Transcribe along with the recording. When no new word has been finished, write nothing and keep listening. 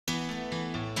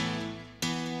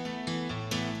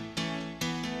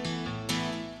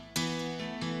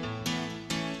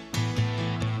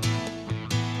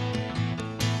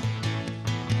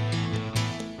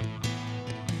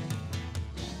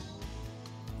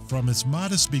From its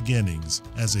modest beginnings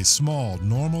as a small,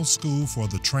 normal school for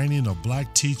the training of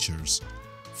black teachers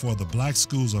for the black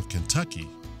schools of Kentucky,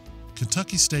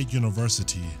 Kentucky State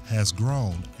University has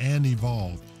grown and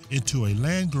evolved into a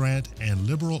land-grant and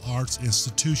liberal arts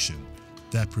institution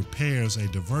that prepares a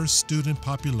diverse student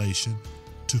population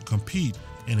to compete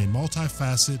in a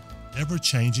multifaceted,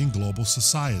 ever-changing global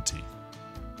society.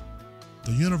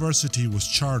 The university was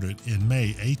chartered in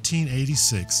May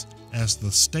 1886 as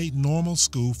the State Normal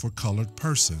School for Colored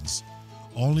Persons,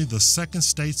 only the second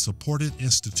state-supported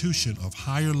institution of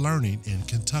higher learning in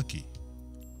Kentucky.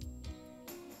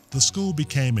 The school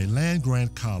became a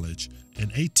land-grant college in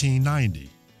 1890,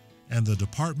 and the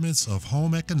departments of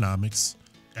home economics,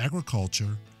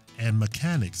 agriculture, and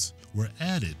mechanics were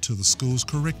added to the school's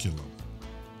curriculum.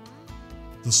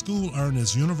 The school earned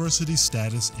its university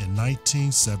status in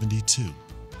 1972.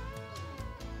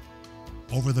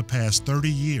 Over the past 30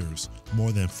 years,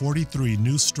 more than 43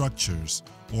 new structures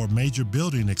or major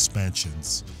building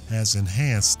expansions has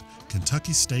enhanced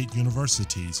Kentucky State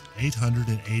University's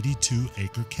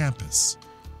 882-acre campus,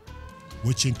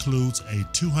 which includes a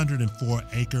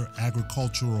 204-acre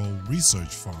agricultural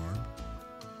research farm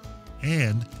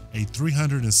and a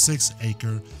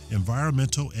 306-acre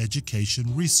environmental education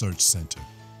research center.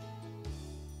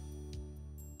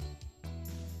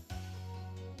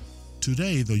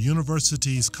 Today, the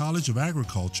university's College of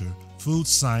Agriculture, Food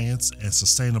Science, and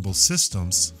Sustainable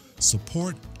Systems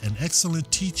support an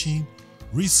excellent teaching,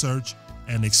 research,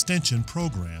 and extension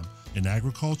program in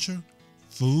agriculture,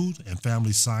 food and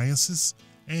family sciences,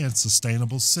 and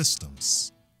sustainable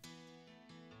systems.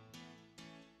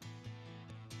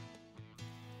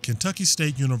 Kentucky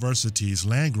State University's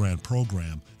land-grant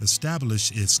program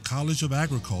established its College of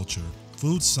Agriculture,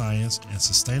 Food Science, and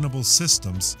Sustainable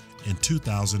Systems in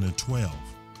 2012.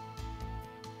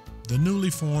 The newly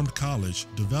formed college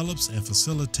develops and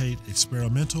facilitates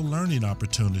experimental learning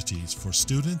opportunities for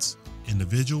students,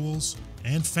 individuals,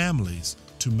 and families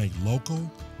to make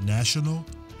local, national,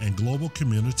 and global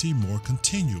community more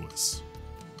continuous.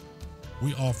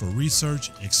 We offer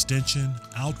research, extension,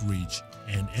 outreach,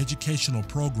 and educational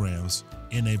programs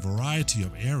in a variety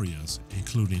of areas,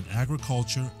 including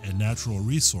agriculture and natural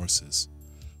resources,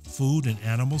 food and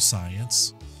animal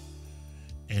science,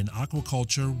 and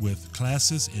aquaculture with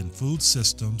classes in food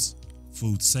systems,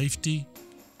 food safety,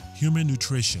 human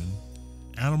nutrition,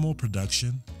 animal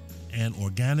production, and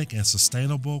organic and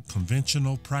sustainable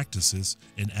conventional practices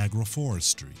in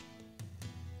agroforestry.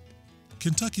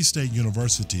 Kentucky State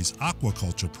University's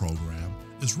aquaculture program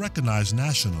is recognized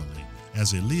nationally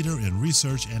as a leader in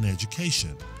research and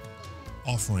education,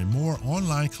 offering more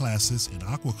online classes in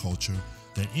aquaculture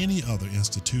than any other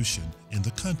institution in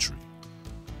the country.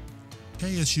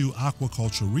 KSU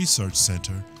Aquaculture Research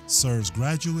Center serves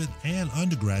graduate and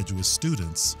undergraduate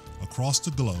students across the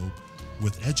globe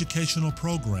with educational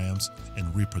programs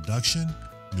in reproduction,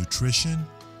 nutrition,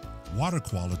 water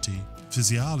quality,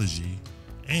 physiology,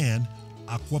 and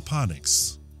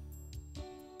aquaponics.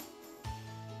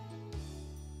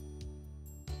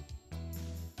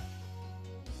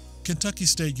 Kentucky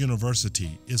State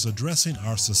University is addressing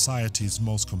our society's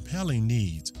most compelling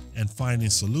needs and finding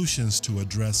solutions to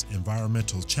address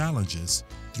environmental challenges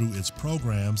through its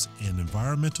programs in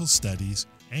environmental studies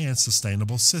and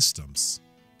sustainable systems.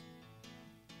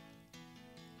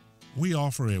 We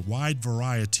offer a wide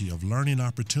variety of learning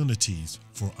opportunities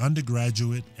for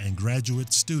undergraduate and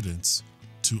graduate students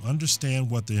to understand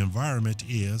what the environment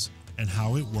is and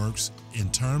how it works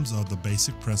in terms of the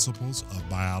basic principles of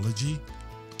biology,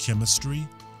 chemistry,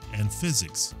 and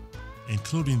physics,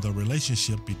 including the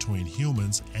relationship between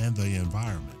humans and the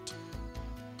environment.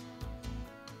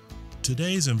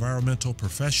 Today's environmental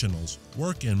professionals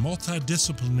work in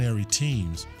multidisciplinary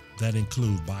teams that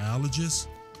include biologists,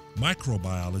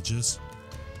 microbiologists,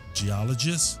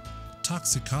 geologists,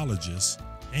 toxicologists,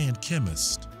 and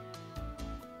chemists.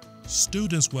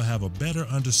 Students will have a better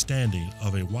understanding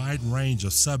of a wide range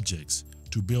of subjects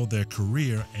to build their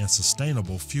career and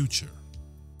sustainable future.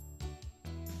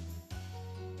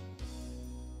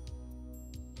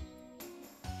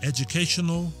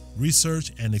 Educational,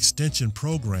 research, and extension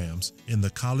programs in the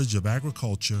College of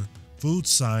Agriculture, Food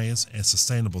Science, and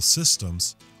Sustainable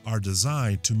Systems are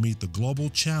designed to meet the global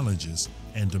challenges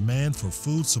and demand for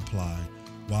food supply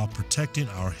while protecting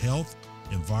our health,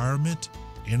 environment,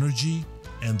 energy,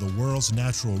 and the world's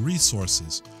natural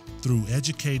resources through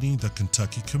educating the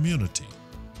Kentucky community.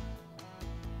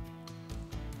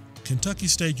 Kentucky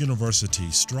State University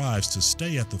strives to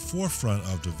stay at the forefront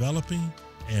of developing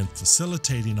and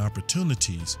facilitating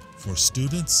opportunities for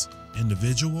students,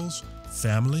 individuals,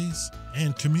 families,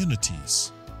 and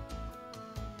communities.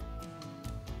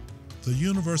 The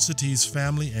university's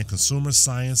Family and Consumer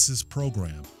Sciences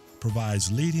program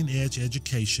provides leading-edge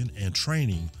education and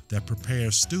training that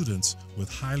prepares students with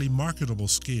highly marketable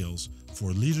skills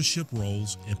for leadership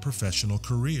roles in professional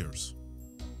careers.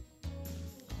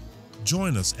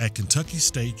 Join us at Kentucky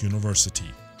State University.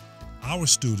 Our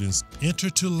students enter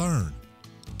to learn,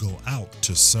 go out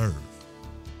to serve.